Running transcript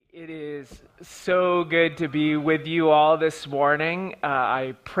It is so good to be with you all this morning.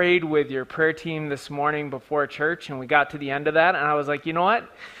 I prayed with your prayer team this morning before church, and we got to the end of that, and I was like, you know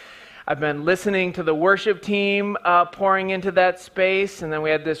what? I've been listening to the worship team pouring into that space, and then we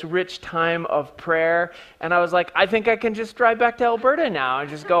had this rich time of prayer, and I was like, I think I can just drive back to Alberta now and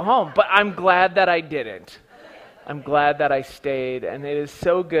just go home. But I'm glad that I didn't. I'm glad that I stayed, and it is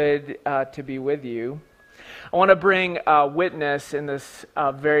so good to be with you. I want to bring a witness in this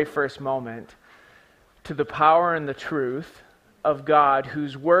very first moment to the power and the truth of God,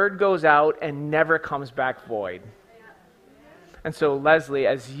 whose word goes out and never comes back void. And so, Leslie,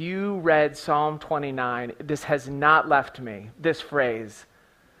 as you read Psalm 29, this has not left me, this phrase,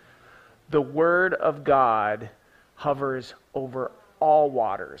 the word of God hovers over all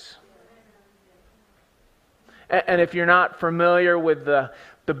waters. And if you're not familiar with the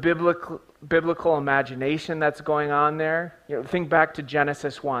biblical imagination that's going on there, think back to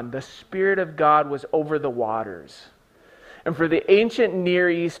Genesis 1. The Spirit of God was over the waters. And for the ancient Near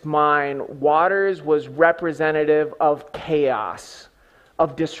East mind, waters was representative of chaos,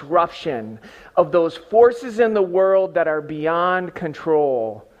 of disruption, of those forces in the world that are beyond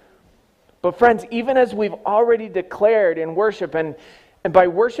control. But friends, even as we've already declared in worship, and by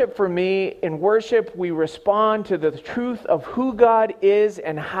worship for me, in worship we respond to the truth of who God is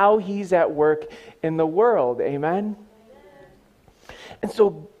and how He's at work in the world. Amen? And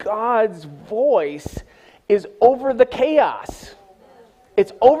so God's voice is over the chaos.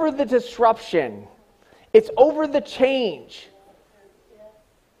 It's over the disruption. It's over the change.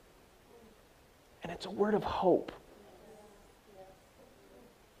 And it's a word of hope.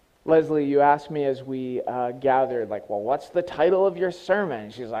 Leslie, you asked me as we gathered, well, what's the title of your sermon?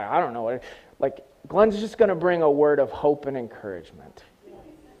 She's like, I don't know. Glenn's just going to bring a word of hope and encouragement.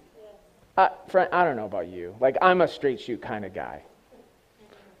 Friend, I don't know about you. I'm a straight shoot kind of guy.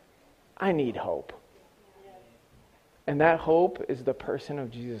 I need hope. And that hope is the person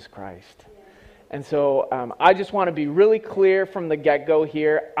of Jesus Christ. And so I just want to be really clear from the get-go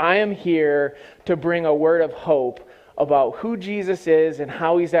here. I am here to bring a word of hope about who Jesus is and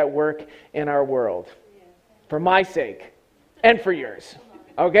how He's at work in our world. For my sake and for yours.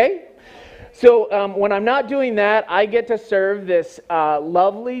 Okay? So when I'm not doing that, I get to serve this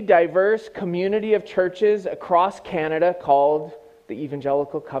lovely, diverse community of churches across Canada called the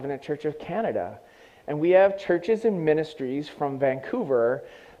Evangelical Covenant Church of Canada. And we have churches and ministries from Vancouver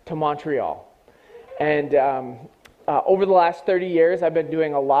to Montreal. And over the last 30 years, I've been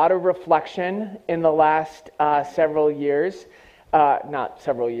doing a lot of reflection in the last several years. Not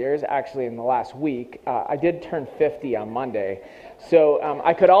several years, actually in the last week. I did turn 50 on Monday. So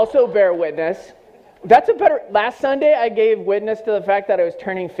I could also bear witness. Last Sunday I gave witness to the fact that I was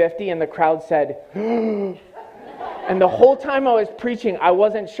turning 50 and the crowd said, and the whole time I was preaching, I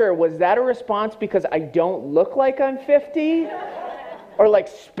wasn't sure, was that a response because I don't look like I'm 50? Or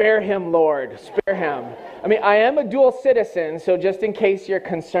spare him, Lord, spare him. I mean, I am a dual citizen, so just in case you're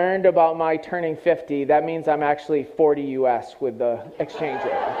concerned about my turning 50, that means I'm actually 40 US with the exchange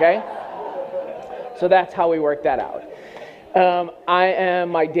rate, okay? So that's how we work that out.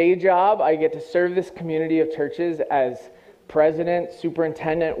 My day job, I get to serve this community of churches as president,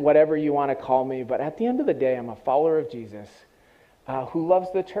 superintendent, whatever you want to call me. But at the end of the day, I'm a follower of Jesus who loves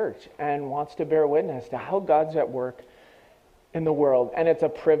the church and wants to bear witness to how God's at work in the world, and it's a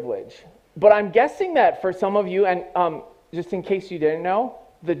privilege. But I'm guessing that for some of you, and just in case you didn't know,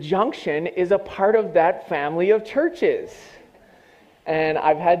 the Junction is a part of that family of churches. And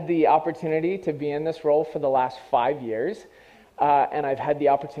I've had the opportunity to be in this role for the last 5 years, and I've had the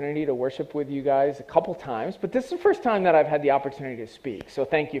opportunity to worship with you guys a couple times, but this is the first time that I've had the opportunity to speak, so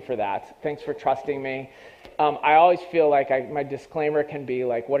thank you for that. Thanks for trusting me. I always feel like my disclaimer can be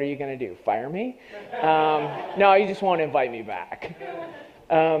what are you going to do, fire me? No, you just won't invite me back.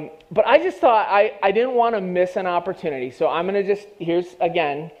 But I just thought I didn't want to miss an opportunity, so I'm going to here's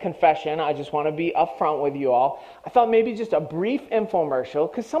again, confession, I just want to be upfront with you all. I thought maybe just a brief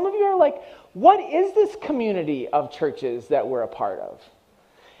infomercial, because some of you are like, what is this community of churches that we're a part of?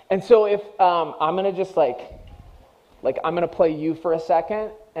 And so if I'm going to just I'm going to play you for a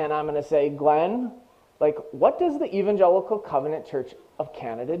second, and I'm going to say, Glenn, what does the Evangelical Covenant Church of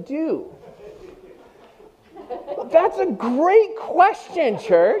Canada do? That's a great question,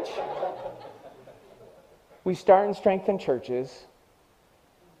 church. We start and strengthen churches.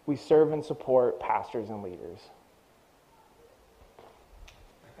 We serve and support pastors and leaders.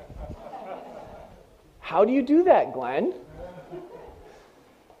 How do you do that, Glenn?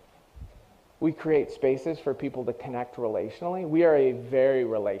 We create spaces for people to connect relationally. We are a very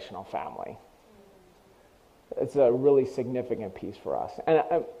relational family. It's a really significant piece for us. And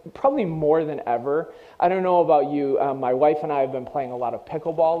probably more than ever, I don't know about you, my wife and I have been playing a lot of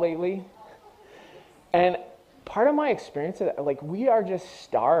pickleball lately. And part of my experience is like we are just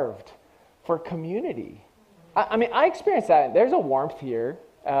starved for community. I mean, I experience that. There's a warmth here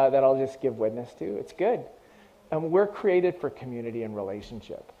that I'll just give witness to. It's good. And we're created for community and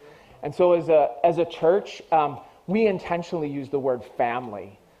relationship. And so as a church, we intentionally use the word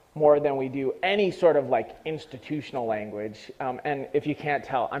family more than we do any sort of like institutional language. And if you can't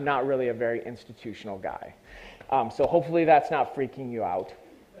tell, I'm not really a very institutional guy. So hopefully that's not freaking you out.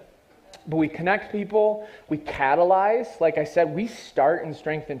 But we connect people, we catalyze. Like I said, we start and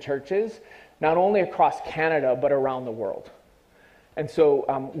strengthen churches, not only across Canada, but around the world. And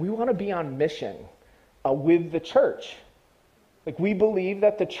so we want to be on mission with the church. Like we believe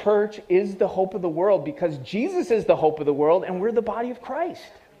that the church is the hope of the world because Jesus is the hope of the world and we're the body of Christ.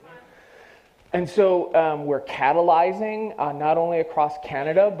 And so we're catalyzing not only across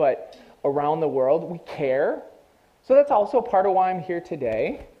Canada, but around the world. We care. So that's also part of why I'm here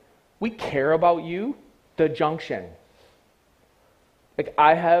today. We care about you, the junction. Like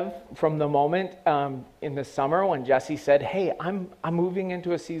I have from the moment in the summer when Jesse said, hey, I'm moving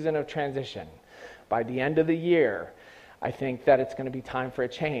into a season of transition. By the end of the year, I think that it's going to be time for a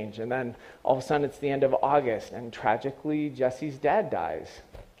change. And then all of a sudden it's the end of August and tragically Jesse's dad dies.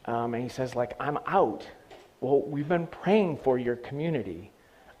 And he says, like, I'm out. Well, we've been praying for your community.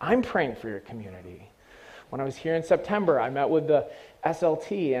 I'm praying for your community. When I was here in September, I met with the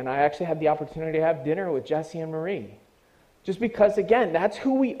SLT, and I actually had the opportunity to have dinner with Jesse and Marie. Just because, again, that's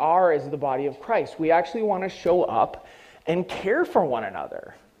who we are as the body of Christ. We actually want to show up and care for one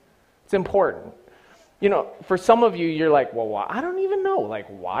another. It's important. You know, for some of you, you're like, well, I don't even know. Like,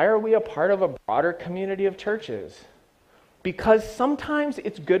 why are we a part of a broader community of churches? Because sometimes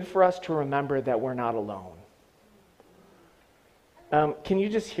it's good for us to remember that we're not alone. Can you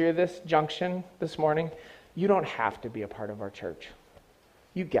just hear this junction this morning? You don't have to be a part of our church.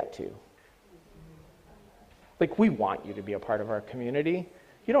 You get to. Like, we want you to be a part of our community.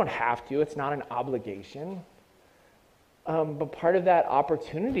 You don't have to. It's not an obligation. But part of that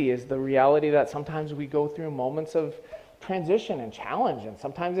opportunity is the reality that sometimes we go through moments of transition and challenge. And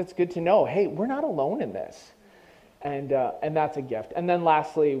sometimes it's good to know, hey, we're not alone in this. And that's a gift. And then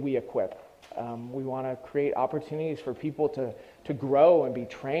lastly, we equip. We want to create opportunities for people to grow and be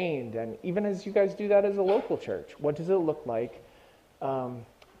trained. And even as you guys do that as a local church, what does it look like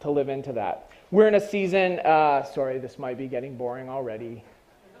to live into that? We're in a season, sorry, this might be getting boring already.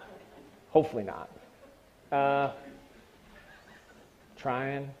 Hopefully not.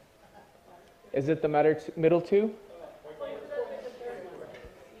 Trying. Is it the middle two?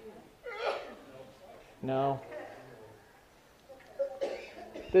 No.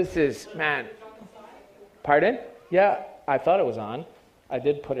 This is, man. Pardon? Yeah, I thought it was on. I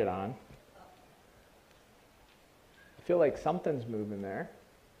did put it on. I feel like something's moving there.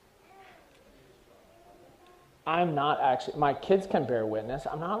 I'm not actually, my kids can bear witness,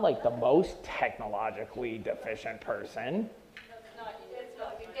 I'm not like the most technologically deficient person.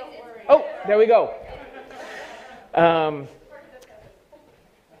 Oh, there we go.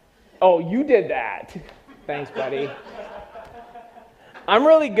 Oh, you did that. Thanks, buddy. I'm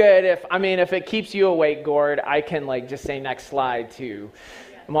really good if it keeps you awake, Gord, I can just say next slide too.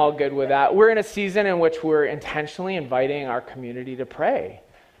 I'm all good with that. We're in a season in which we're intentionally inviting our community to pray.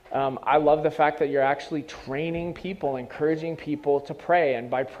 I love the fact that you're actually training people, encouraging people to pray. And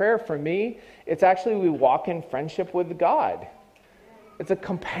by prayer, for me, it's actually we walk in friendship with God. It's a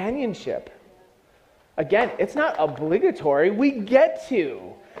companionship. Again, it's not obligatory. We get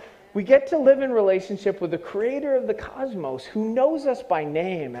to live in relationship with the creator of the cosmos who knows us by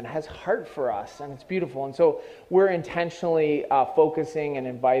name and has heart for us, and it's beautiful. And so we're intentionally focusing and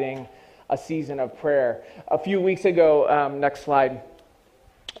inviting a season of prayer. A few weeks ago, next slide,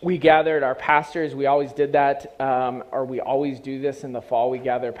 we gathered our pastors. We always did that, or we always do this in the fall. We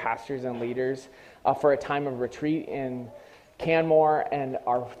gather pastors and leaders for a time of retreat in Canmore, and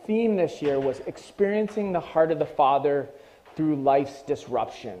our theme this year was experiencing the heart of the Father through life's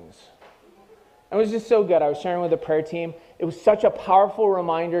disruptions. It was just so good. I was sharing with the prayer team. It was such a powerful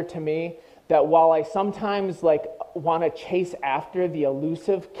reminder to me that while I sometimes want to chase after the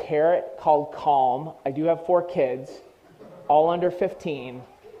elusive carrot called calm, I do have 4 kids, all under 15.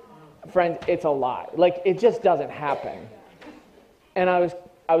 Friends, it's a lot. It just doesn't happen. And I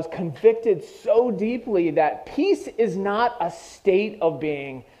was convicted so deeply that peace is not a state of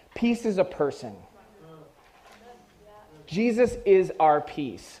being. Peace is a person. Jesus is our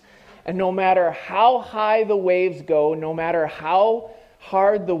peace. And no matter how high the waves go, no matter how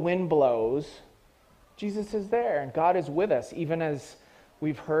hard the wind blows, Jesus is there and God is with us, even as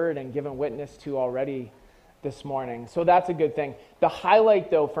we've heard and given witness to already this morning. So that's a good thing. The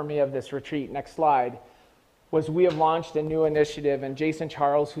highlight, though, for me of this retreat, next slide, was we have launched a new initiative, and Jason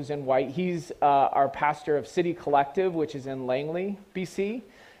Charles, who's in white, he's our pastor of City Collective, which is in Langley, BC.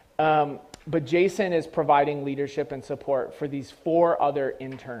 But Jason is providing leadership and support for these 4 other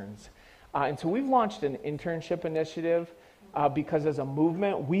interns. And so we've launched an internship initiative because as a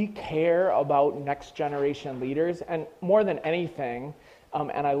movement, we care about next generation leaders. And more than anything,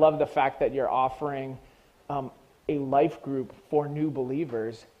 and I love the fact that you're offering a life group for new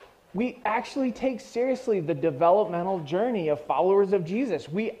believers, we actually take seriously the developmental journey of followers of Jesus.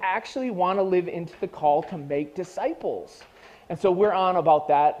 We actually want to live into the call to make disciples. And so we're on about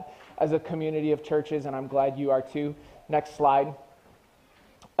that as a community of churches, and I'm glad you are too. Next slide.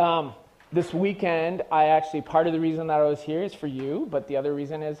 This weekend, part of the reason that I was here is for you, but the other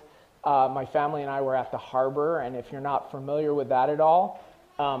reason is my family and I were at the harbor, and if you're not familiar with that at all,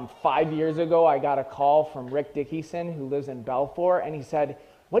 5 years ago, I got a call from Rick Dickinson, who lives in Balfour, and he said,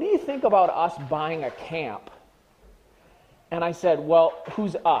 "What do you think about us buying a camp?" And I said, "Well,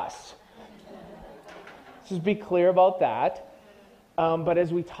 who's us?" Just be clear about that. But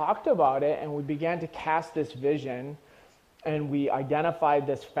as we talked about it and we began to cast this vision and we identified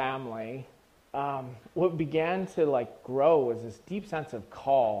this family, what began to grow was this deep sense of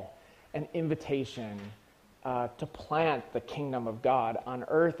call and invitation to plant the kingdom of God on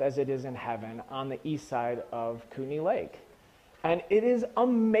earth as it is in heaven on the east side of Kootenay Lake. And it is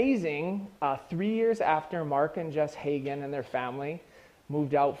amazing, 3 years after Mark and Jess Hagan and their family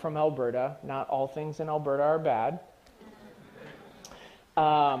moved out from Alberta, not all things in Alberta are bad,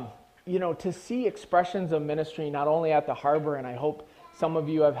 to see expressions of ministry not only at the harbor, and I hope some of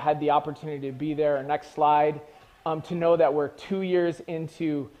you have had the opportunity to be there. Next slide. To know that we're 2 years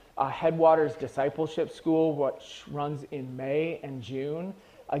into Headwaters Discipleship School, which runs in May and June.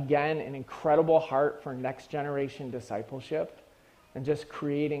 Again, an incredible heart for next generation discipleship and just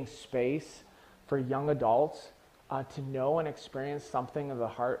creating space for young adults to know and experience something of the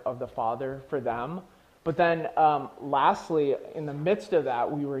heart of the Father for them. But then lastly, in the midst of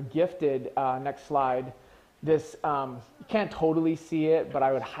that, we were gifted, next slide, this, you can't totally see it, but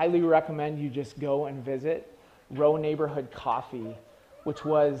I would highly recommend you just go and visit Row Neighborhood Coffee, which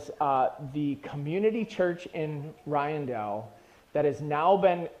was the community church in Ryandale that has now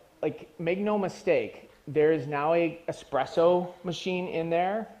been, make no mistake, there is now a espresso machine in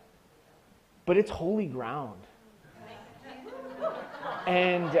there, but it's holy ground.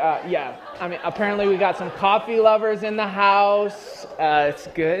 And apparently we got some coffee lovers in the house. It's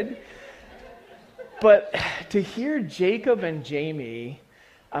good. But to hear Jacob and Jamie,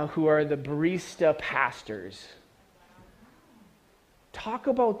 who are the barista pastors, talk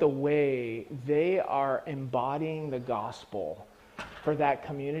about the way they are embodying the gospel for that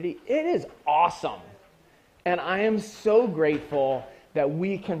community, it is awesome. And I am so grateful that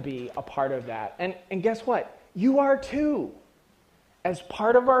we can be a part of that. And guess what? You are too. As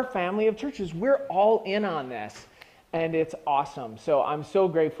part of our family of churches, we're all in on this, and it's awesome. So I'm so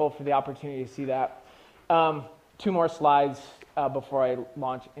grateful for the opportunity to see that. 2 more slides before I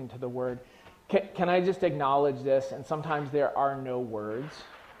launch into the word. Can I just acknowledge this? And sometimes there are no words,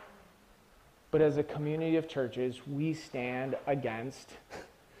 but as a community of churches, we stand against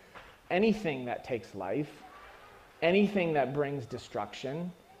anything that takes life, anything that brings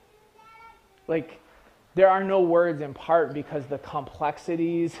destruction. There are no words in part because the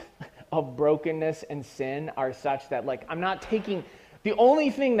complexities of brokenness and sin are such that, I'm not taking, the only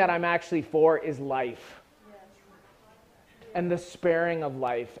thing that I'm actually for is life. And the sparing of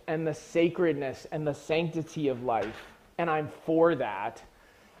life, and the sacredness and the sanctity of life. And I'm for that.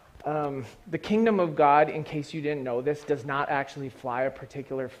 The kingdom of God, in case you didn't know this, does not actually fly a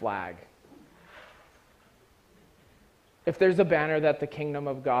particular flag. If there's a banner that the kingdom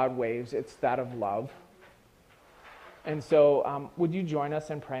of God waves, it's that of love. And so would you join us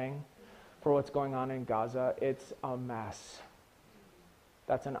in praying for what's going on in Gaza? It's a mess.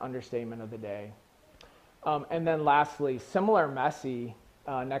 That's an understatement of the day. And then lastly, similar messy,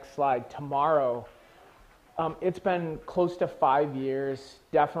 next slide, tomorrow. It's been close to 5 years,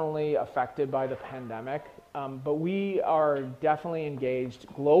 definitely affected by the pandemic, but we are definitely engaged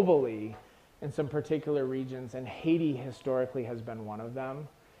globally in some particular regions, and Haiti historically has been one of them.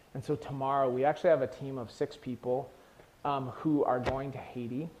 And so tomorrow we actually have a team of 6 people who are going to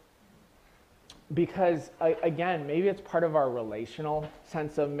Haiti because, again, maybe it's part of our relational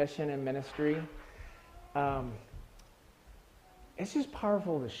sense of mission and ministry. It's just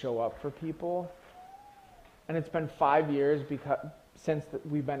powerful to show up for people. And it's been 5 years since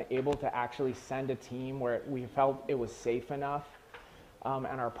we've been able to actually send a team where we felt it was safe enough, and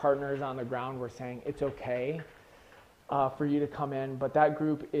our partners on the ground were saying it's okay for you to come in, but that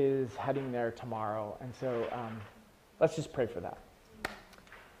group is heading there tomorrow. And so let's just pray for that.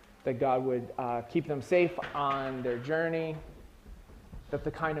 That God would keep them safe on their journey, that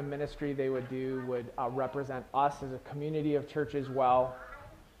the kind of ministry they would do would represent us as a community of churches well,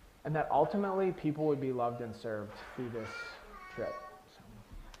 and that ultimately people would be loved and served through this trip. So,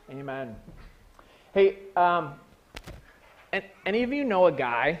 amen. Hey, any of you know a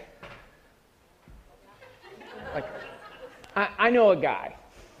guy? Like, I know a guy.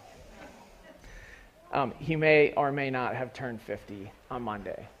 He may or may not have turned 50 on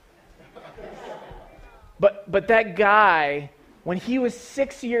Monday. But that guy, when he was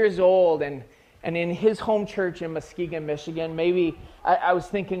 6 years old and in his home church in Muskegon, Michigan, maybe I was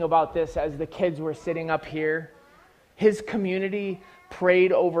thinking about this as the kids were sitting up here. His community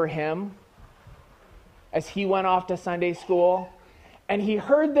prayed over him as he went off to Sunday school. And he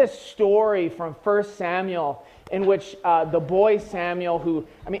heard this story from 1 Samuel in which the boy Samuel, who,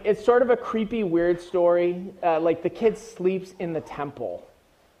 it's sort of a creepy, weird story. Like the kid sleeps in the temple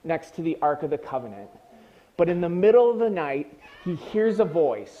next to the Ark of the Covenant. But in the middle of the night, he hears a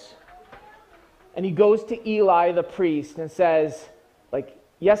voice. And he goes to Eli, the priest, and says,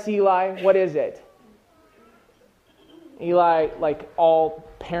 yes, Eli, what is it? Eli, like all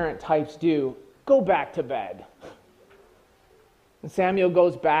parent types do, go back to bed. And Samuel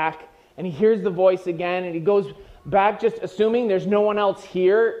goes back, and he hears the voice again, and he goes back just assuming there's no one else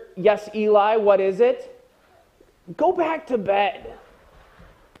here. Yes, Eli, what is it? Go back to bed.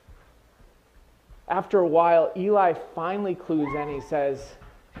 After a while, Eli finally clues in. He says,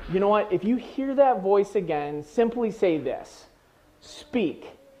 you know what? If you hear that voice again, simply say this. Speak,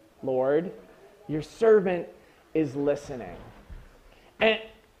 Lord. Your servant is listening.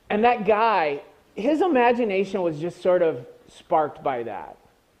 And that guy, his imagination was just sort of sparked by that.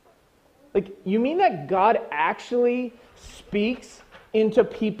 You mean that God actually speaks into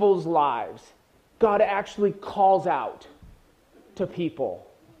people's lives? God actually calls out to people.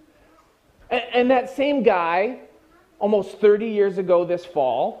 And that same guy, almost 30 years ago this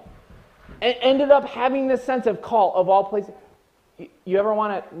fall, ended up having this sense of call of all places. You ever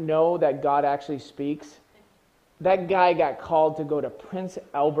want to know that God actually speaks? That guy got called to go to Prince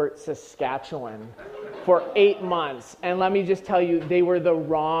Albert, Saskatchewan for 8 months. And let me just tell you, they were the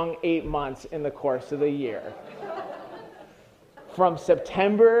wrong 8 months in the course of the year. From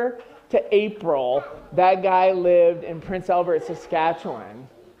September to April, that guy lived in Prince Albert, Saskatchewan.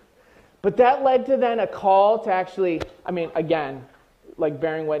 But that led to then a call to actually, again,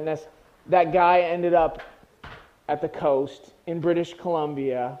 bearing witness, that guy ended up at the coast in British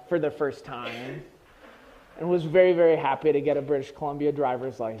Columbia for the first time and was very, very happy to get a British Columbia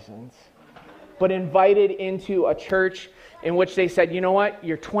driver's license, but invited into a church in which they said, you know what,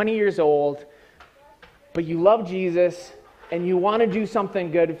 you're 20 years old, but you love Jesus and you want to do something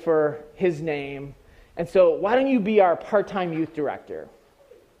good for his name, and so why don't you be our part-time youth director?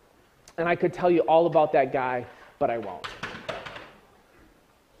 And I could tell you all about that guy, but I won't.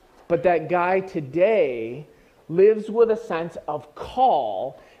 But that guy today lives with a sense of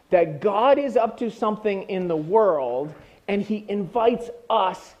call that God is up to something in the world, and he invites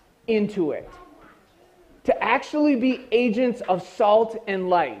us into it. To actually be agents of salt and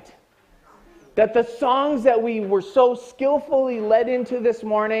light. That the songs that we were so skillfully led into this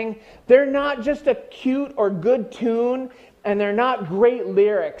morning, they're not just a cute or good tune, and they're not great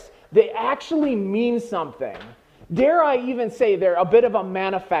lyrics. They actually mean something. Dare I even say they're a bit of a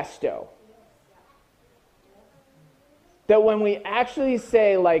manifesto. That when we actually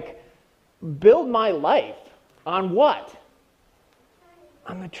say, build my life on what?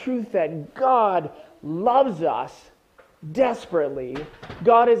 On the truth that God loves us desperately.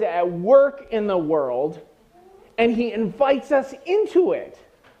 God is at work in the world, and he invites us into it.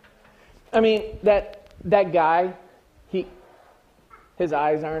 That guy, his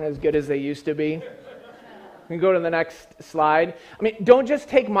eyes aren't as good as they used to be. We can go to the next slide. Don't just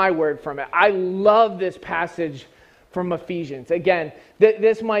take my word from it. I love this passage from Ephesians. Again,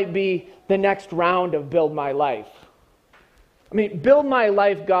 this might be the next round of Build My Life. Build my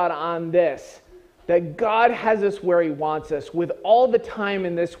life, God, on this. That God has us where he wants us with all the time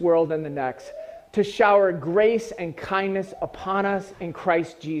in this world and the next to shower grace and kindness upon us in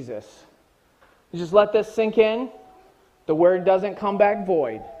Christ Jesus. Just let this sink in. The word doesn't come back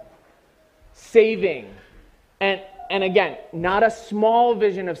void. Saving. And again, not a small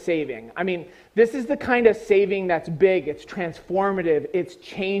vision of saving. This is the kind of saving that's big. It's transformative. It's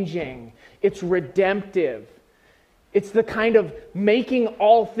changing. It's redemptive. It's the kind of making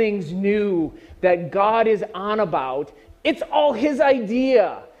all things new that God is on about. It's all his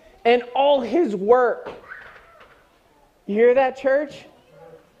idea and all his work. You hear that, church?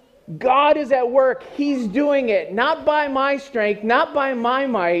 God is at work. He's doing it, not by my strength, not by my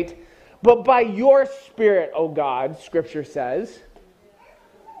might, but by your Spirit, O God, Scripture says.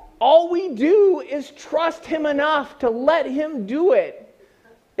 All we do is trust him enough to let him do it.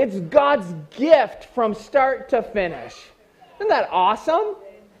 It's God's gift from start to finish. Isn't that awesome?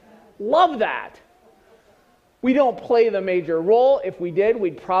 Love that. We don't play the major role. If we did,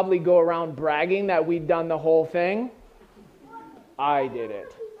 we'd probably go around bragging that we'd done the whole thing. I did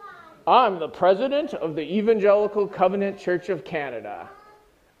it. I'm the president of the Evangelical Covenant Church of Canada.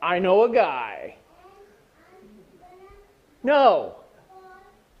 I know a guy. No.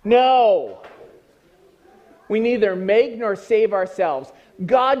 We neither make nor save ourselves.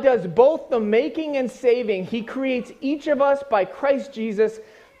 God does both the making and saving. He creates each of us by Christ Jesus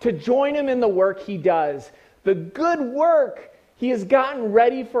to join him in the work he does. The good work he has gotten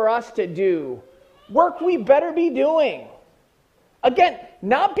ready for us to do. Work we better be doing. Again,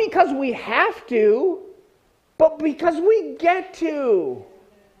 not because we have to, but because we get to.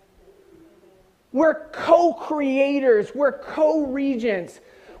 We're co-creators. We're co-regents.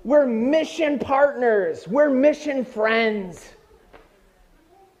 We're mission partners. We're mission friends.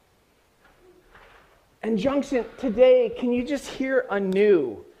 And Junction, today, can you just hear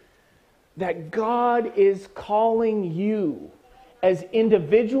anew that God is calling you as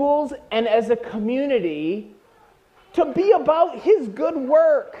individuals and as a community to be about his good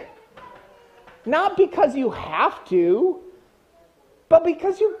work? Not because you have to, but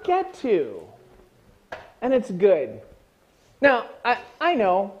because you get to. And it's good. Now, I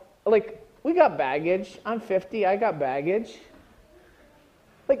know, like, we got baggage. I'm 50, I got baggage.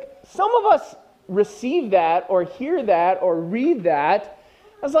 Like, some of us receive that or hear that or read that.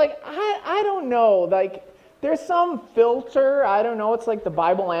 I was like, I don't know. Like, there's some filter. I don't know. It's like the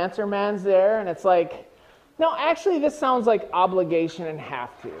Bible answer man's there. And it's like, no, actually, this sounds like obligation and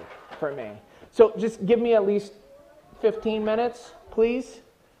have to for me. So just give me at least 15 minutes, please.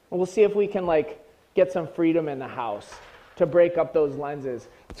 And we'll see if we can, like, get some freedom in the house to break up those lenses.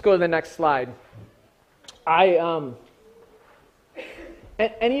 Let's go to the next slide. Any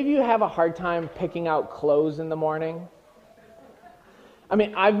of you have a hard time picking out clothes in the morning? I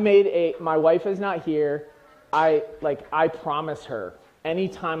mean, my wife is not here. I promise her,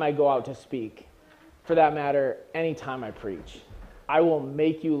 anytime I go out to speak, for that matter, anytime I preach, I will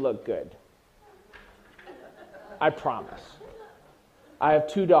make you look good. I promise. I have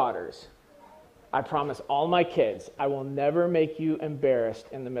 2 daughters. I promise all my kids, I will never make you embarrassed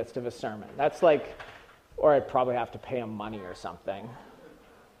in the midst of a sermon. That's like, or I'd probably have to pay them money or something.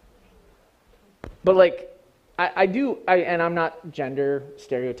 But like, I do, and I'm not gender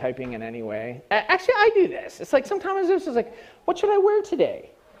stereotyping in any way. Actually, I do this. It's like sometimes it's just like, what should I wear today?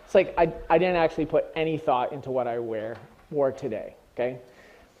 It's like I didn't actually put any thought into what I wore today, okay?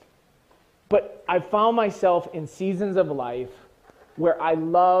 But I found myself in seasons of life where I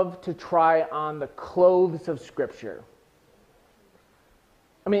love to try on the clothes of Scripture.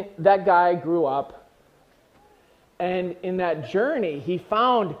 I mean, that guy grew up, and in that journey, he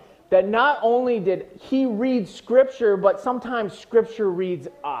found that not only did he read Scripture, but sometimes Scripture reads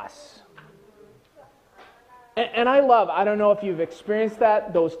us. And I don't know if you've experienced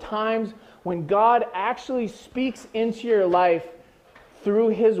that, those times when God actually speaks into your life through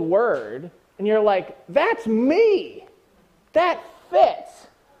his word, and you're like, that's me. That fits.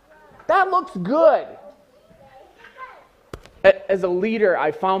 That looks good. As a leader,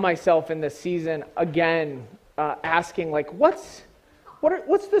 I found myself in this season again asking, like, what's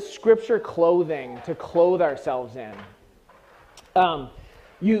the Scripture clothing to clothe ourselves in?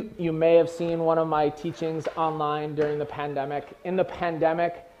 You may have seen one of my teachings online during the pandemic. In the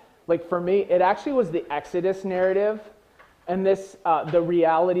pandemic, like for me, it actually was the Exodus narrative and this the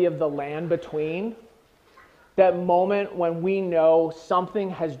reality of the land between. That moment when we know something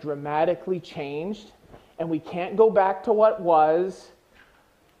has dramatically changed and we can't go back to what was,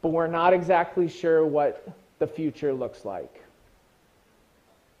 but we're not exactly sure what the future looks like.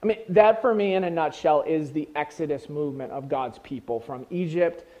 I mean, that for me in a nutshell is the Exodus movement of God's people from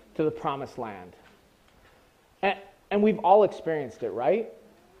Egypt to the Promised Land. And we've all experienced it, right?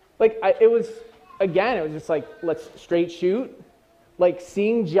 Like, it was just like, let's straight shoot. Like,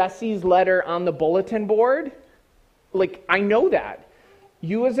 seeing Jesse's letter on the bulletin board, like, I know that.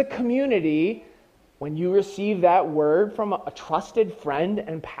 You as a community, when you receive that word from a trusted friend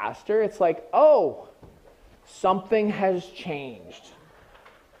and pastor, it's like, oh, something has changed.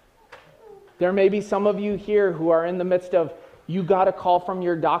 There may be some of you here who are in the midst of, you got a call from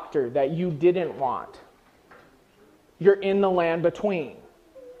your doctor that you didn't want. You're in the land between.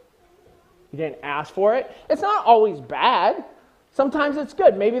 You didn't ask for it. It's not always bad. Sometimes it's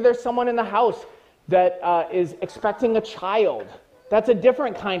good. Maybe there's someone in the house that is expecting a child. That's a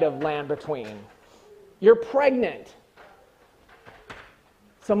different kind of land between. You're pregnant.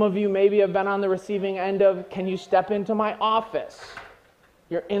 Some of you maybe have been on the receiving end of, can you step into my office?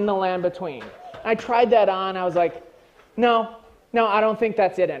 You're in the land between. I tried that on. I was like, no, I don't think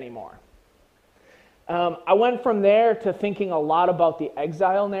that's it anymore. I went from there to thinking a lot about the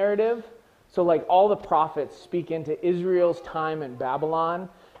exile narrative. So like all the prophets speak into Israel's time in Babylon.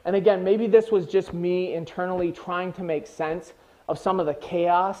 And again, maybe this was just me internally trying to make sense of some of the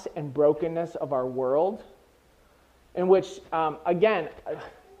chaos and brokenness of our world. In which, again,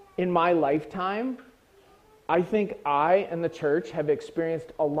 in my lifetime, I think I and the church have experienced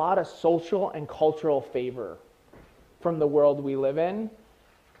a lot of social and cultural favor from the world we live in.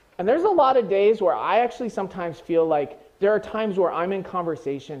 And there's a lot of days where I actually sometimes feel like there are times where I'm in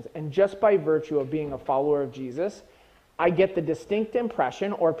conversations and just by virtue of being a follower of Jesus, I get the distinct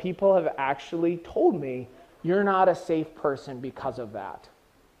impression, or people have actually told me, you're not a safe person because of that.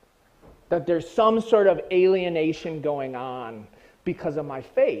 That there's some sort of alienation going on because of my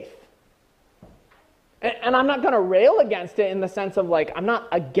faith. And I'm not going to rail against it in the sense of like, I'm not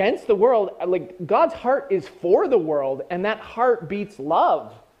against the world. Like, God's heart is for the world, and that heart beats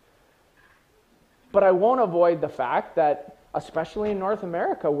love. But I won't avoid the fact that, especially in North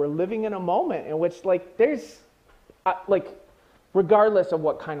America, we're living in a moment in which, like, there's, regardless of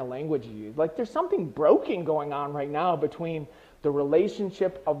what kind of language you use, like, there's something broken going on right now between the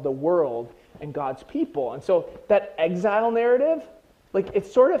relationship of the world and God's people. And so that exile narrative, like, it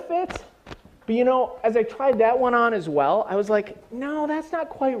sort of fits. But, you know, as I tried that one on as well, I was like, no, that's not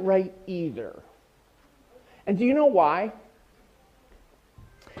quite right either. And do you know why?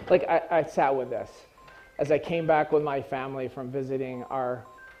 Like, I sat with this as I came back with my family from visiting our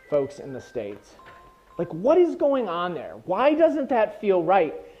folks in the States. Like, what is going on there? Why doesn't that feel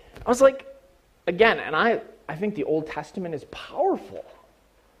right? I was like, again, and I think the Old Testament is powerful.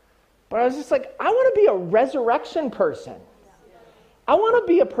 But I was just like, I want to be a resurrection person. I want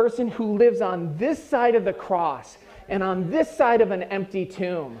to be a person who lives on this side of the cross and on this side of an empty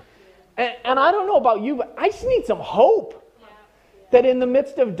tomb. And I don't know about you, but I just need some hope. That in the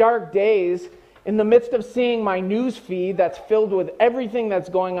midst of dark days, in the midst of seeing my news feed that's filled with everything that's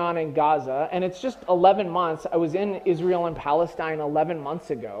going on in Gaza, and it's just 11 months. I was in Israel and Palestine 11 months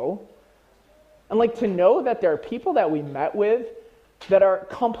ago. And like to know that there are people that we met with that are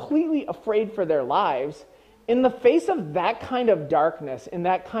completely afraid for their lives, in the face of that kind of darkness, in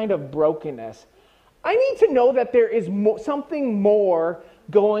that kind of brokenness, I need to know that there is something more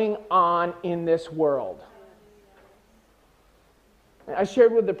going on in this world. I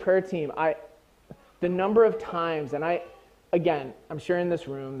shared with the prayer team, the number of times, and I'm sure in this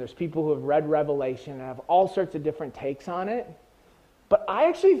room, there's people who have read Revelation and have all sorts of different takes on it. But I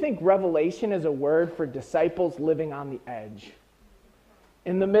actually think Revelation is a word for disciples living on the edge,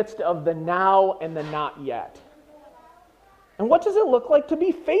 in the midst of the now and the not yet. And what does it look like to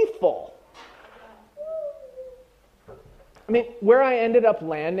be faithful? I mean, where I ended up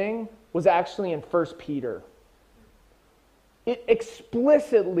landing was actually in 1 Peter. It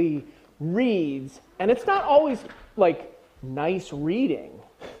explicitly reads, and it's not always like nice reading.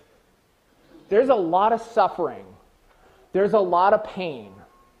 There's a lot of suffering. There's a lot of pain.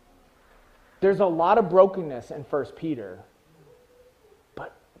 There's a lot of brokenness in 1 Peter.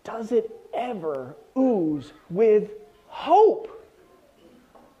 But does it ever ooze with hope?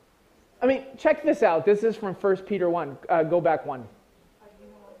 I mean, check this out. This is from 1 Peter 1. Go back one.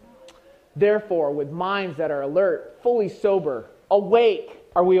 Therefore, with minds that are alert, fully sober, awake.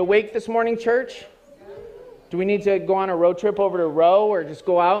 Are we awake this morning, church? Do we need to go on a road trip over to Row or just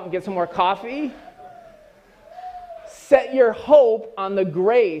go out and get some more coffee? Set your hope on the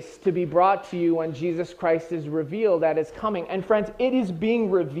grace to be brought to you when Jesus Christ is revealed that is coming. And friends, it is being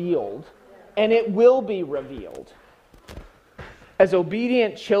revealed, and it will be revealed. As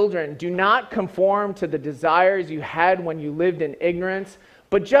obedient children, do not conform to the desires you had when you lived in ignorance,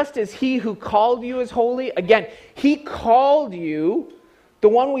 but just as he who called you is holy, again, he called you, the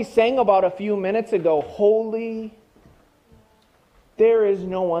one we sang about a few minutes ago, holy. There is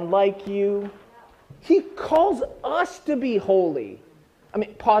no one like you. He calls us to be holy. I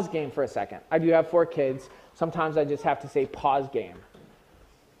mean, pause game for a second. I do have 4 kids. Sometimes I just have to say pause game.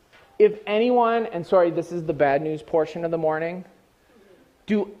 If anyone, and sorry, this is the bad news portion of the morning,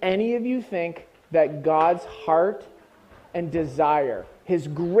 do any of you think that God's heart and desire his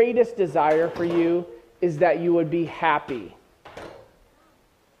greatest desire for you is that you would be happy.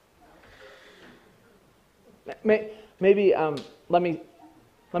 Maybe let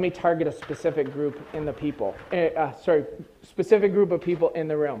me target a specific group in the people. Specific group of people in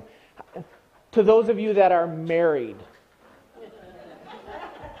the room. To those of you that are married,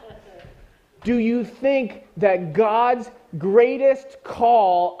 do you think that God's greatest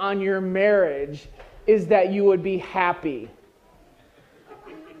call on your marriage is that you would be happy?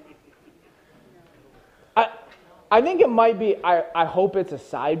 I think it might be, I hope it's a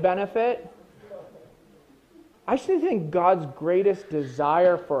side benefit. I actually think God's greatest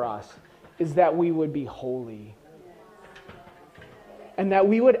desire for us is that we would be holy. And that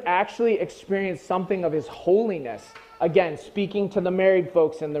we would actually experience something of his holiness. Again, speaking to the married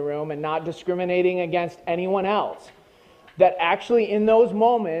folks in the room and not discriminating against anyone else. That actually in those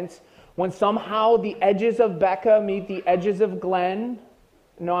moments, when somehow the edges of Becca meet the edges of Glenn,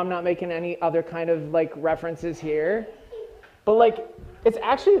 no, I'm not making any other kind of references here, but it's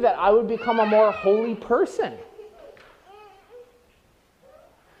actually that I would become a more holy person.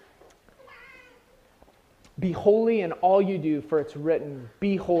 Be holy in all you do, for it's written,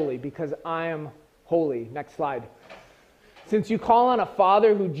 be holy, because I am holy. Next slide. Since you call on a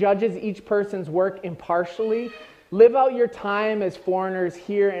Father who judges each person's work impartially, live out your time as foreigners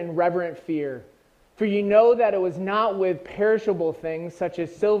here in reverent fear. For you know that it was not with perishable things, such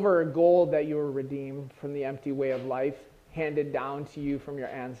as silver or gold, that you were redeemed from the empty way of life, handed down to you from your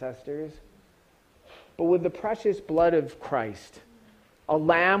ancestors, but with the precious blood of Christ, a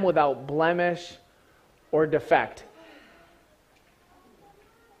lamb without blemish or defect.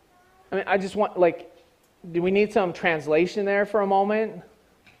 I just want, do we need some translation there for a moment?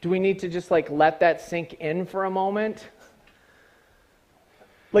 Do we need to just let that sink in for a moment?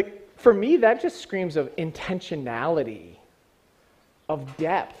 For me, that just screams of intentionality, of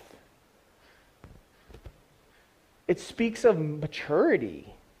depth. It speaks of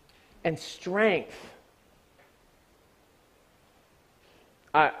maturity and strength.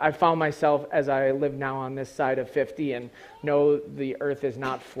 I found myself, as I live now on this side of 50 and know the earth is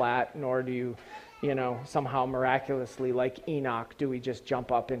not flat, nor do you, somehow miraculously, like Enoch, do we just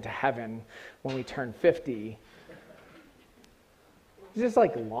jump up into heaven when we turn 50. Just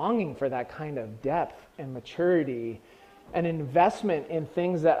longing for that kind of depth and maturity and investment in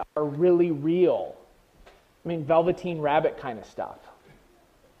things that are really real. Velveteen Rabbit kind of stuff.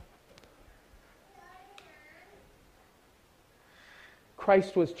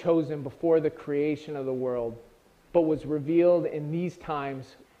 Christ was chosen before the creation of the world, but was revealed in these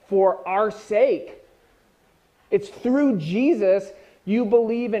times for our sake. It's through Jesus you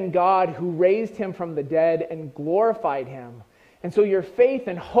believe in God who raised him from the dead and glorified him. And so your faith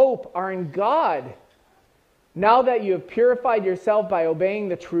and hope are in God. Now that you have purified yourself by obeying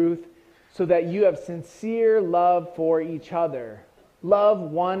the truth, so that you have sincere love for each other. Love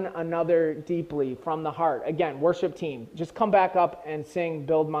one another deeply from the heart. Again, worship team, just come back up and sing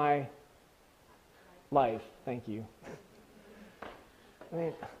Build My Life. Thank you.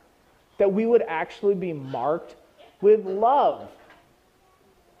 That we would actually be marked with love.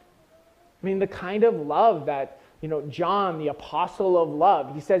 The kind of love that, John, the apostle of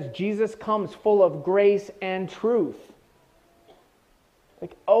love, he says Jesus comes full of grace and truth.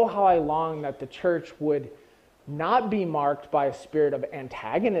 Oh, how I long that the church would not be marked by a spirit of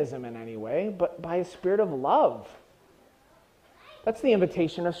antagonism in any way, but by a spirit of love. That's the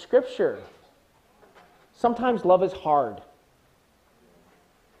invitation of Scripture. Sometimes love is hard.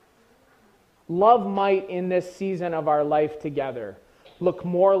 Love might, in this season of our life together, look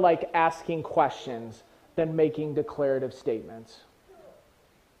more like asking questions than making declarative statements.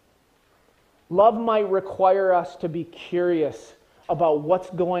 Love might require us to be curious about what's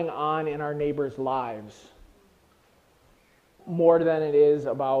going on in our neighbors' lives, more than it is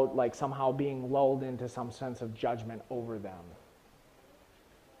about somehow being lulled into some sense of judgment over them.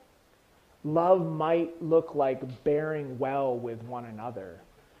 Love might look like bearing well with one another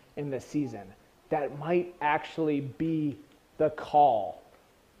in this season. That might actually be the call.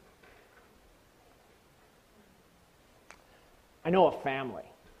 I know a family.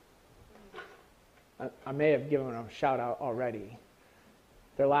 I may have given them a shout out already.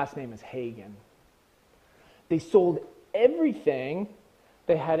 Their last name is Hagen. They sold everything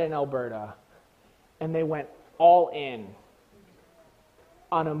they had in Alberta, and they went all in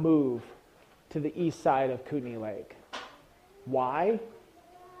on a move to the east side of Kootenay Lake. Why?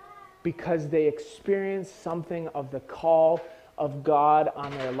 Because they experienced something of the call of God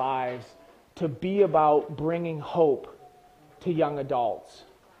on their lives to be about bringing hope to young adults.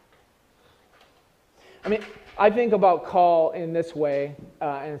 I mean, I think about call in this way,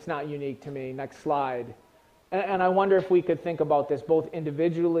 and it's not unique to me. Next slide. And I wonder if we could think about this both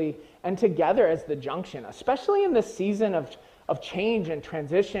individually and together as the junction, especially in this season of change and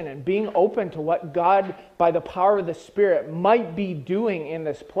transition and being open to what God, by the power of the Spirit, might be doing in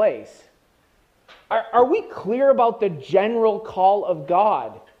this place. Are we clear about the general call of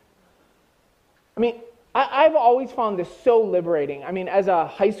God? I mean, I've always found this so liberating. I mean, as a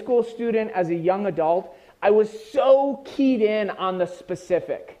high school student, as a young adult, I was so keyed in on the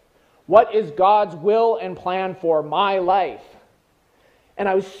specific. What is God's will and plan for my life? And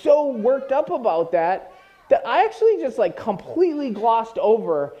I was so worked up about that I actually just completely glossed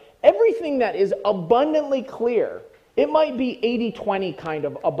over everything that is abundantly clear. It might be 80-20 kind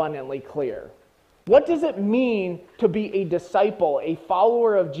of abundantly clear. What does it mean to be a disciple, a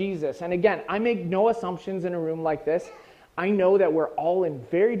follower of Jesus? And again, I make no assumptions in a room like this. I know that we're all in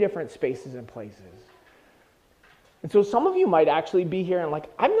very different spaces and places. And so some of you might actually be here and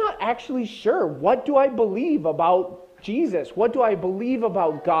I'm not actually sure. What do I believe about Jesus? What do I believe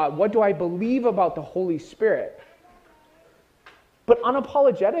about God? What do I believe about the Holy Spirit? But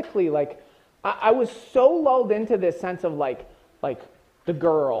unapologetically, I was so lulled into this sense of the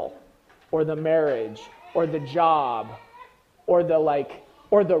girl, or the marriage, or the job, or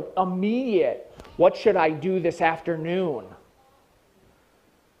the immediate, what should I do this afternoon?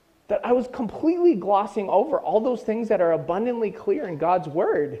 That I was completely glossing over all those things that are abundantly clear in God's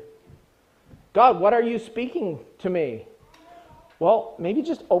Word. God, what are you speaking to me? Well, maybe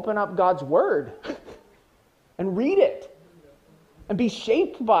just open up God's Word and read it and be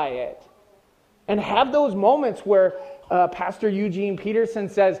shaped by it and have those moments where Pastor Eugene Peterson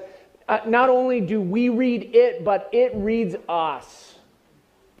says, not only do we read it, but it reads us.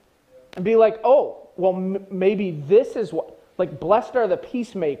 And be oh, well, maybe this is what... blessed are the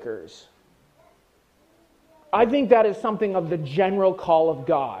peacemakers. I think that is something of the general call of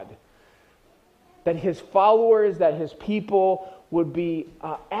God. That his followers, that his people would be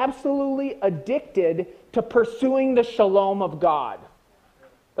absolutely addicted to pursuing the shalom of God.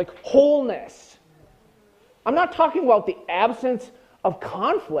 Wholeness. I'm not talking about the absence of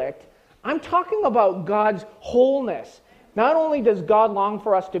conflict. I'm talking about God's wholeness. Not only does God long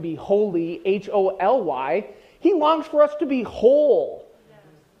for us to be holy, Holy, he longs for us to be whole.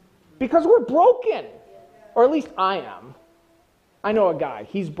 Because we're broken. Or at least I am. I know a guy.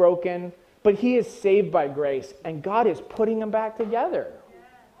 He's broken, but he is saved by grace. And God is putting him back together.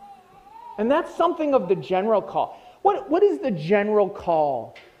 And that's something of the general call. What is the general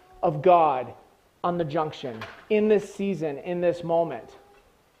call of God on the junction, in this season, in this moment?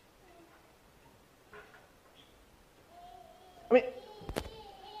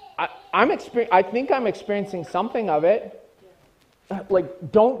 I mean, I think I'm experiencing something of it.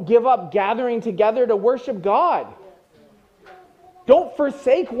 Don't give up gathering together to worship God. Don't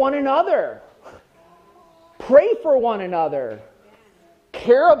forsake one another. Pray for one another.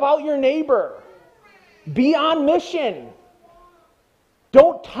 Care about your neighbor. Be on mission.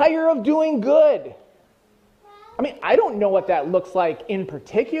 Don't tire of doing good. I mean, I don't know what that looks like in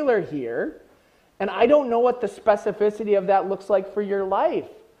particular here. And I don't know what the specificity of that looks like for your life.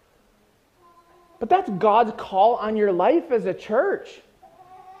 But that's God's call on your life as a church.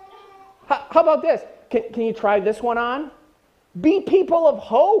 How about this? Can you try this one on? Be people of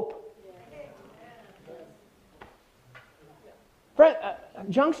hope. Friend,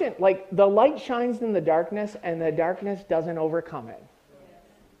 Junction, the light shines in the darkness and the darkness doesn't overcome it.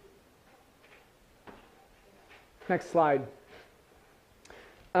 Next slide.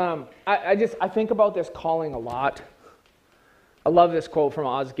 I think about this calling a lot. I love this quote from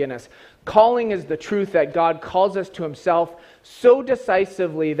Os Guinness. Calling is the truth that God calls us to himself so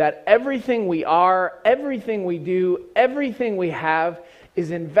decisively that everything we are, everything we do, everything we have is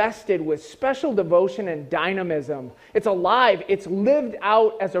invested with special devotion and dynamism. It's alive. It's lived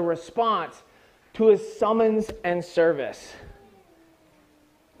out as a response to his summons and service.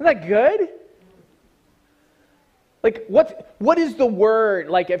 Isn't that good? What is the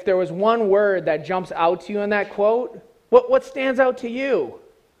word? If there was one word that jumps out to you in that quote, what stands out to you?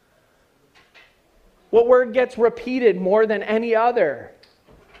 What word gets repeated more than any other?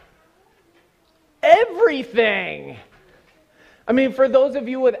 Everything. I mean, for those of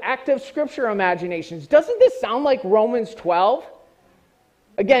you with active scripture imaginations, doesn't this sound like Romans 12?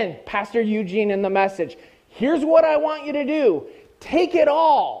 Again, Pastor Eugene in the message. Here's what I want you to do. Take it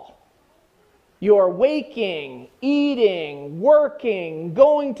all. You're waking, eating, working,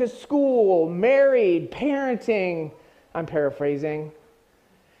 going to school, married, parenting. I'm paraphrasing.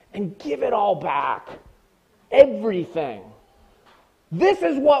 And give it all back. Everything. This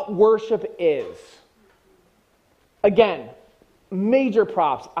is what worship is. Again, major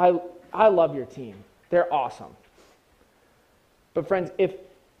props. I love your team. They're awesome. But friends,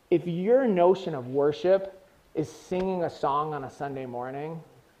 if your notion of worship is singing a song on a Sunday morning,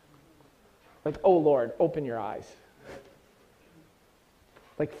 like, oh Lord, open your eyes.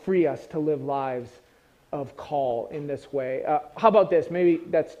 Like, free us to live lives of call in this way. How about this? Maybe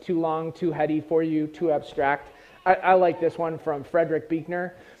that's too long, too heady for you, too abstract. I like this one from Frederick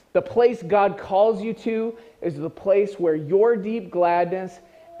Buechner. The place God calls you to is the place where your deep gladness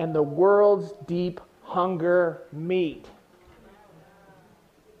and the world's deep hunger meet.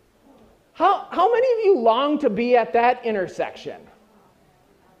 How many of you long to be at that intersection?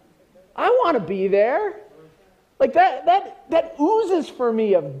 I want to be there. Like that oozes for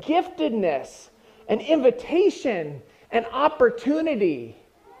me of giftedness and invitation and opportunity.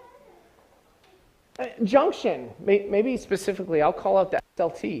 Junction, maybe specifically, I'll call out the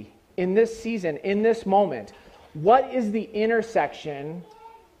SLT. In this season, in this moment, what is the intersection?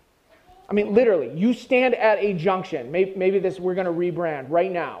 I mean, literally, you stand at a junction. Maybe this, we're going to rebrand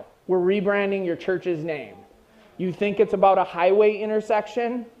right now. We're rebranding your church's name. You think it's about a highway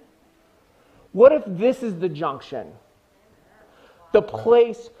intersection? What if this is the junction? The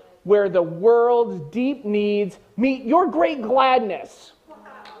place where the world's deep needs meet your great gladness.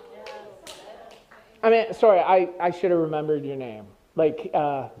 I mean, sorry, I should have remembered your name. Like,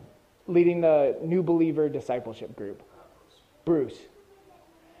 leading the New Believer Discipleship Group. Bruce.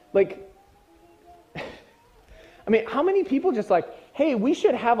 Like, I mean, how many people just like, hey, we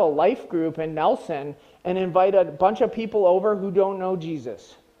should have a life group in Nelson and invite a bunch of people over who don't know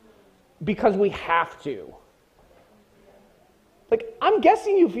Jesus? Because we have to. Like, I'm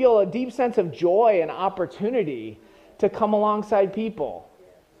guessing you feel a deep sense of joy and opportunity to come alongside people.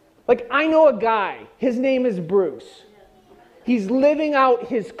 Like, I know a guy, his name is Bruce. He's living out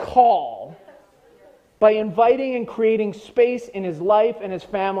his call by inviting and creating space in his life and his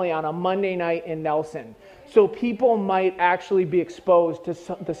family on a Monday night in Nelson, so people might actually be exposed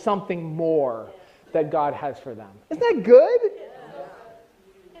to something more that God has for them. Isn't that good?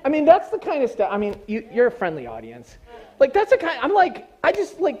 I mean, that's the kind of stuff. I mean, you're a friendly audience. Like, that's the kind. I'm like, I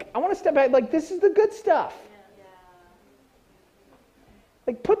want to step back. Like, this is the good stuff.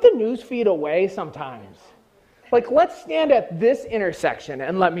 Like, put the news feed away sometimes. Like, let's stand at this intersection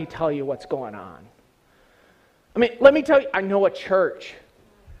and let me tell you what's going on. I mean, let me tell you, I know a church.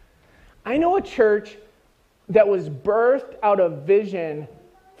 That was birthed out of vision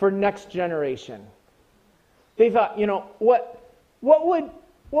for next generation. They thought, you know, what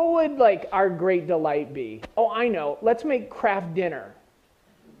would like our great delight be? Oh, I know. Let's make craft dinner.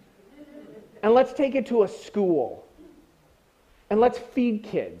 And let's take it to a school. And let's feed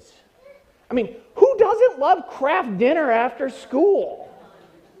kids. I mean, who doesn't love craft dinner after school?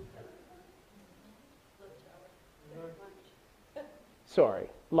 Sorry,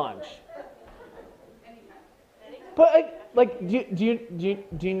 lunch. But like, do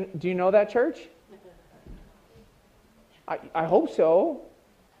you know that church? I hope so.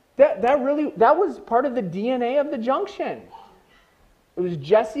 That was part of the DNA of the Junction. It was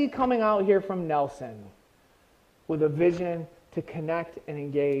Jesse coming out here from Nelson with a vision to connect and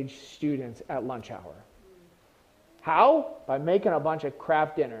engage students at lunch hour. How? By making a bunch of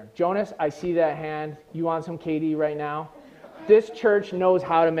craft dinner. Jonas, I see that hand. You want some KD right now? This church knows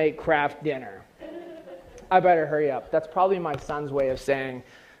how to make craft dinner. I better hurry up. That's probably my son's way of saying,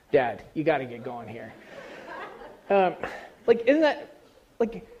 Dad, you got to get going here. Like, isn't that,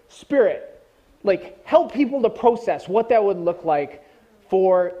 like, spirit? Like, help people to process what that would look like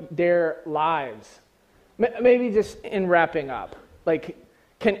for their lives. Maybe just in wrapping up, like,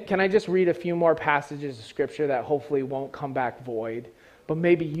 can I just read a few more passages of Scripture that hopefully won't come back void, but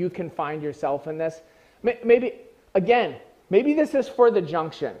maybe you can find yourself in this? Maybe this is for the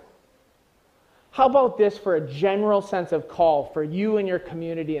Junction. How about this for a general sense of call for you and your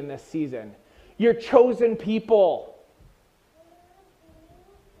community in this season? You're chosen people.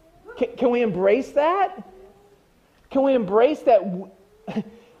 Can we embrace that? Can we embrace that?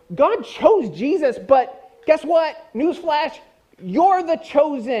 God chose Jesus, but guess what? Newsflash, you're the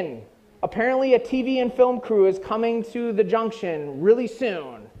chosen. Apparently a TV and film crew is coming to the Junction really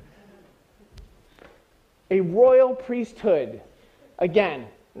soon. A royal priesthood. Again,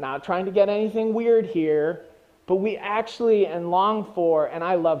 not trying to get anything weird here, but we actually and long for, and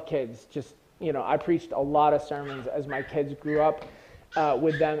I love kids. Just, you know, I preached a lot of sermons as my kids grew up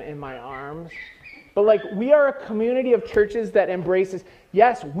with them in my arms. But like, we are a community of churches that embraces,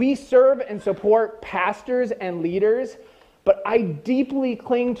 yes, we serve and support pastors and leaders, but I deeply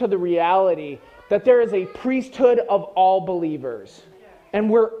cling to the reality that there is a priesthood of all believers, and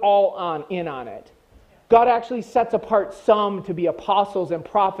we're all in on it. God actually sets apart some to be apostles and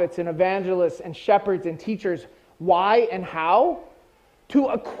prophets and evangelists and shepherds and teachers. Why and how?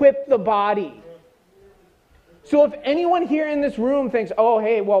 To equip the body. So if anyone here in this room thinks, oh,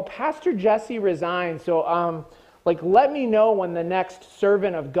 hey, well, Pastor Jesse resigned, so let me know when the next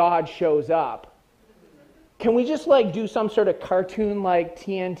servant of God shows up. Can we just do some sort of cartoon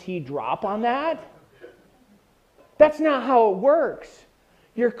TNT drop on that? That's not how it works.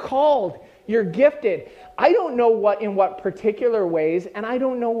 You're called. You're gifted. I don't know in what particular ways, and I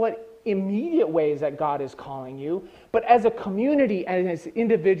don't know what immediate ways that God is calling you, but as a community and as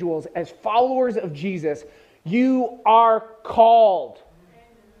individuals, as followers of Jesus, you are called.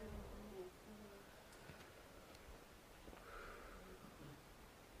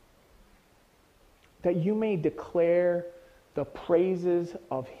 That you may declare the praises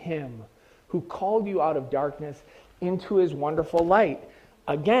of Him who called you out of darkness into His wonderful light.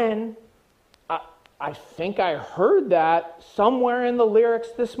 Again, I think I heard that somewhere in the lyrics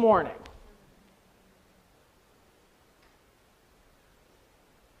this morning.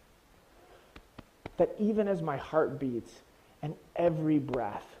 That even as my heart beats and every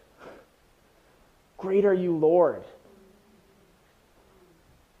breath, great are you, Lord.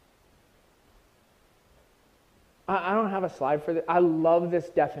 I don't have a slide for this. I love this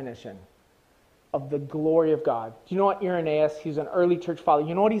definition of the glory of God. Do you know what Irenaeus, he's an early church father,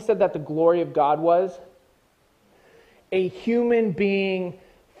 you know what he said that the glory of God was? A human being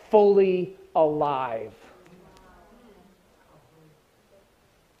fully alive.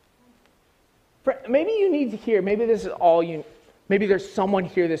 Maybe you need to hear, maybe this is all you, maybe there's someone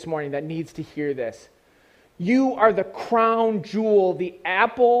here this morning that needs to hear this. You are the crown jewel, the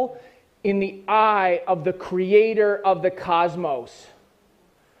apple in the eye of the creator of the cosmos.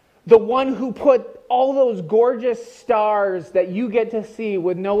 The one who put all those gorgeous stars that you get to see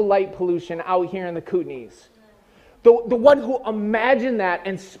with no light pollution out here in the Kootenays. The one who imagined that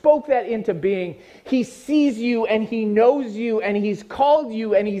and spoke that into being. He sees you and He knows you and He's called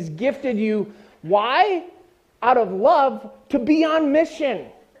you and He's gifted you. Why? Out of love to be on mission.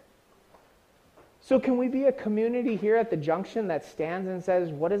 So can we be a community here at the Junction that stands and says,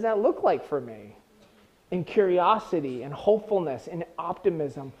 what does that look like for me? In curiosity and hopefulness and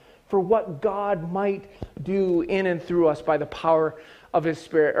optimism for what God might do in and through us by the power of His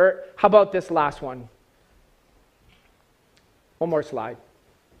Spirit. Or how about this last one? One more slide.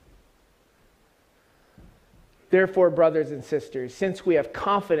 Therefore, brothers and sisters, since we have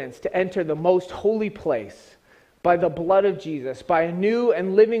confidence to enter the most holy place by the blood of Jesus, by a new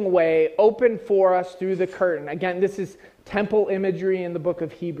and living way opened for us through the curtain. Again, this is temple imagery in the book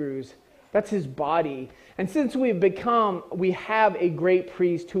of Hebrews. That's His body. And since we have a great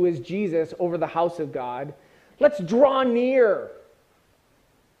priest who is Jesus over the house of God, let's draw near.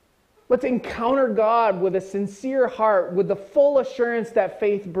 Let's encounter God with a sincere heart, with the full assurance that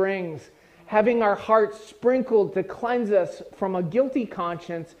faith brings, having our hearts sprinkled to cleanse us from a guilty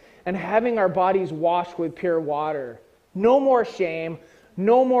conscience and having our bodies washed with pure water. No more shame,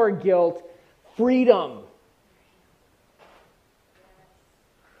 no more guilt, freedom.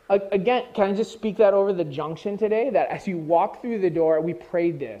 Again, can I just speak that over the Junction today? That as you walk through the door, we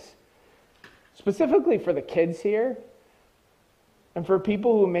prayed this. Specifically for the kids here. And for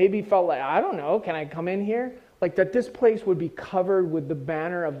people who maybe felt like, I don't know, can I come in here? Like that this place would be covered with the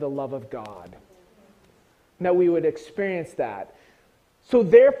banner of the love of God. And that we would experience that. So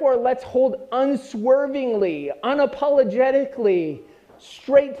therefore, let's hold unswervingly, unapologetically,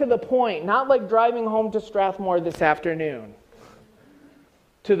 straight to the point. Not like driving home to Strathmore this afternoon.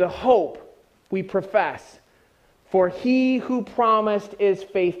 To the hope we profess. For He who promised is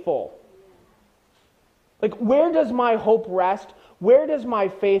faithful. Like, where does my hope rest? Where does my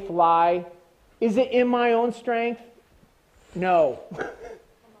faith lie? Is it in my own strength? No.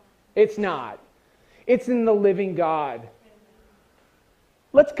 It's not. It's in the living God.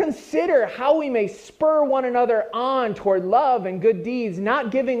 Let's consider how we may spur one another on toward love and good deeds, not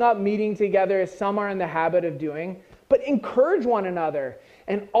giving up meeting together as some are in the habit of doing, but encourage one another,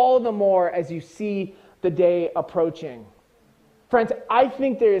 and all the more as you see the day approaching. Friends, I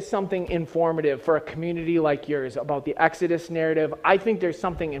think there is something informative for a community like yours about the Exodus narrative. I think there's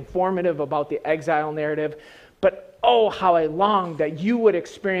something informative about the exile narrative. But oh, how I long that you would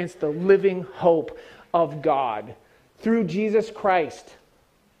experience the living hope of God through Jesus Christ.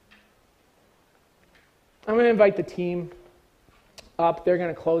 I'm going to invite the team up. They're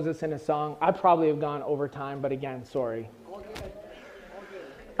going to close us in a song. I probably have gone over time, but again, sorry.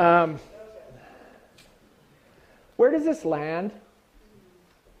 Where does this land?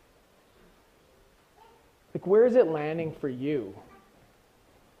 Like, where is it landing for you?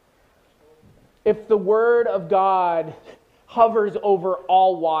 if the Word of God hovers over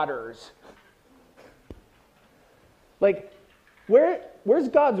all waters? Like, where's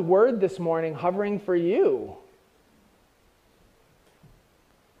God's Word this morning hovering for you?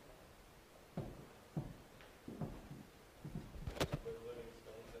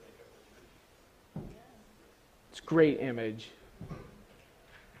 It's a great image.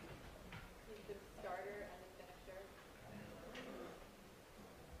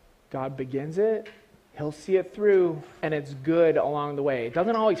 God begins it, He'll see it through, and it's good along the way. It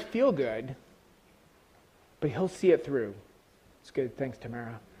doesn't always feel good, but He'll see it through. It's good. Thanks,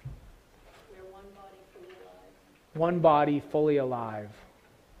 Tamara. We're one body fully alive. One body fully alive.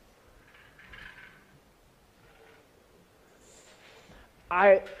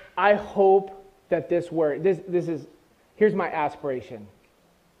 I hope that this word, here's my aspiration.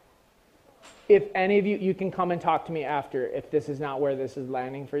 If any of you can come and talk to me after if this is not where this is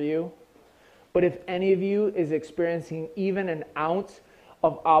landing for you. But if any of you is experiencing even an ounce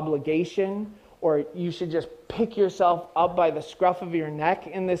of obligation, or you should just pick yourself up by the scruff of your neck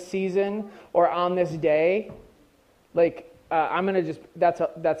in this season or on this day, like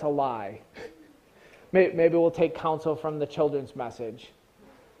that's a lie. Maybe we'll take counsel from the children's message.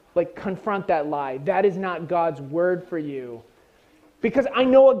 Like, confront that lie. That is not God's word for you. Because I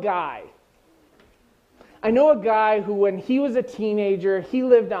know a guy who, when he was a teenager, he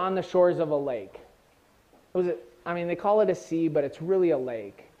lived on the shores of a lake. They call it a sea, but it's really a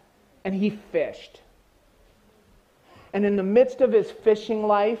lake. And he fished. And in the midst of his fishing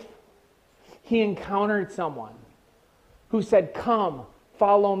life, he encountered someone who said, "Come,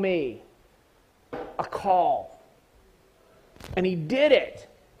 follow me." A call. And he did it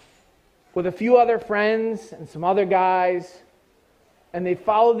with a few other friends and some other guys. And they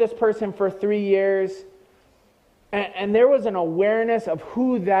followed this person for 3 years. And there was an awareness of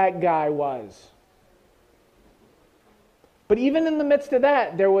who that guy was. But even in the midst of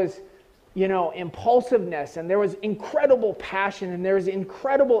that, there was, impulsiveness, and there was incredible passion, and there was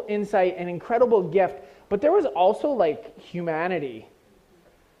incredible insight and incredible gift. But there was also humanity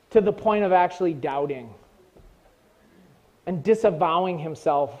to the point of actually doubting and disavowing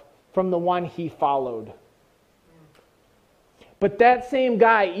himself from the one he followed. But that same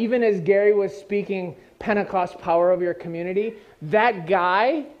guy, even as Gary was speaking Pentecost power of your community, that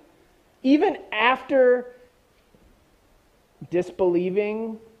guy, even after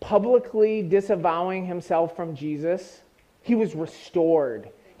disbelieving, publicly disavowing himself from Jesus, he was restored.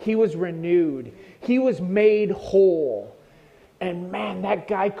 He was renewed. He was made whole. And man, that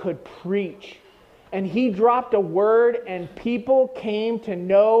guy could preach. And he dropped a word, and people came to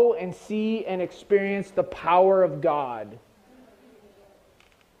know and see and experience the power of God.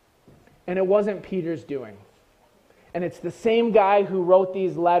 And it wasn't Peter's doing. And it's the same guy who wrote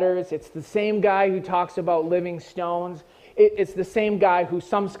these letters. It's the same guy who talks about living stones. It's the same guy who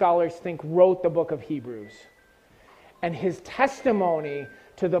some scholars think wrote the book of Hebrews. And his testimony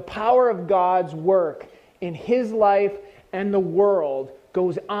to the power of God's work in his life and the world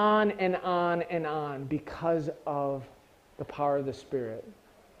goes on and on and on because of the power of the Spirit.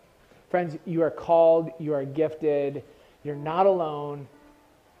 Friends, you are called, you are gifted, you're not alone.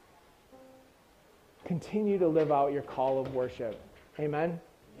 Continue to live out your call of worship. Amen?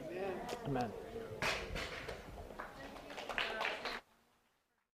 Amen. Amen.